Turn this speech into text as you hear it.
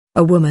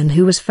A woman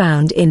who was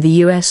found in the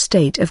U.S.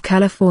 state of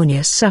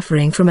California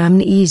suffering from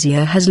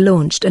amnesia has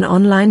launched an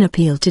online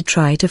appeal to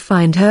try to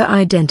find her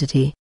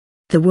identity.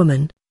 The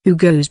woman, who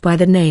goes by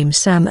the name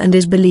Sam and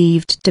is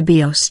believed to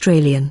be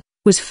Australian,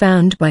 was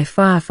found by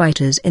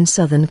firefighters in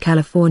Southern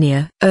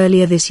California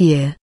earlier this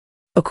year.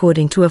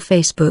 According to a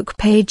Facebook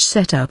page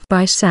set up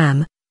by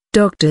Sam,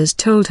 doctors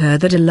told her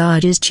that a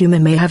large tumor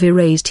may have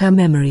erased her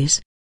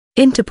memories.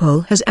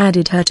 Interpol has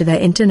added her to their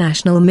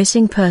international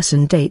missing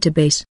person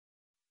database.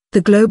 The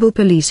global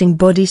policing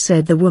body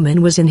said the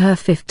woman was in her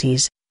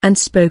 50s, and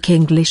spoke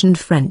English and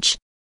French.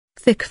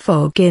 Thick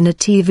fog. In a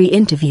TV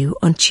interview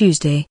on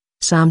Tuesday,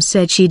 Sam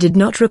said she did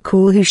not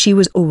recall who she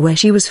was or where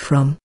she was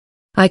from.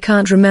 "I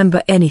can't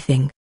remember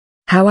anything.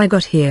 How I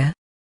got here.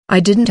 I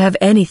didn't have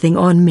anything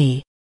on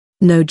me.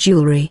 No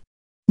jewelry.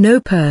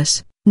 No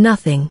purse,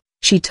 nothing,"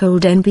 she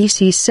told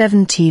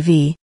NBC7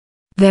 TV.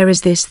 "There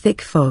is this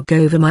thick fog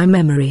over my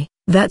memory,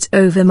 that's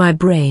over my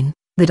brain,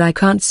 that I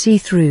can't see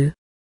through."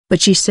 But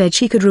she said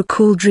she could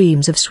recall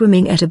dreams of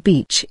swimming at a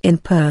beach in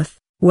Perth,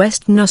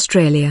 Western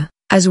Australia,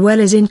 as well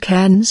as in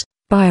Cairns,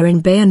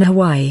 Byron Bay and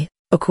Hawaii,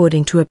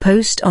 according to a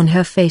post on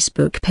her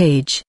Facebook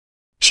page.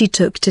 She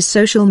took to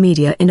social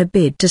media in a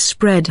bid to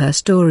spread her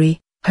story,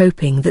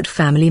 hoping that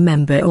family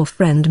member or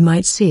friend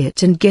might see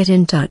it and get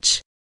in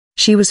touch.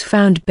 She was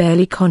found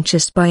barely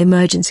conscious by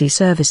emergency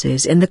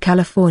services in the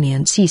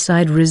Californian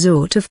seaside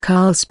resort of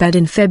Carlsbad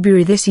in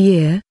February this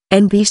year,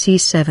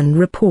 NBC7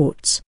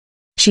 reports.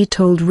 She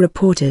told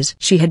reporters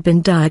she had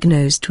been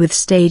diagnosed with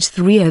stage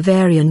 3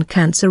 ovarian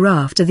cancer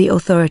after the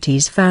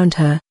authorities found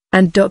her,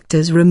 and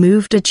doctors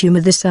removed a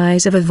tumor the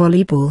size of a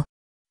volleyball.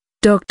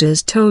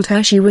 Doctors told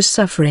her she was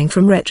suffering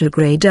from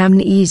retrograde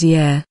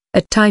amnesia,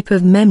 a type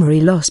of memory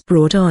loss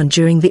brought on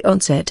during the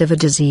onset of a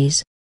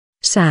disease.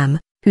 Sam,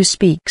 who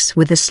speaks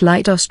with a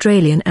slight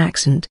Australian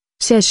accent,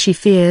 says she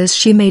fears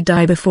she may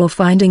die before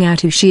finding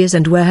out who she is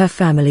and where her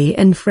family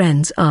and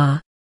friends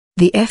are.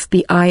 The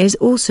FBI is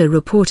also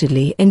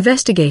reportedly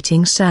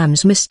investigating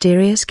Sam's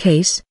mysterious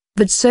case,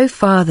 but so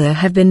far there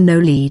have been no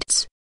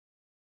leads.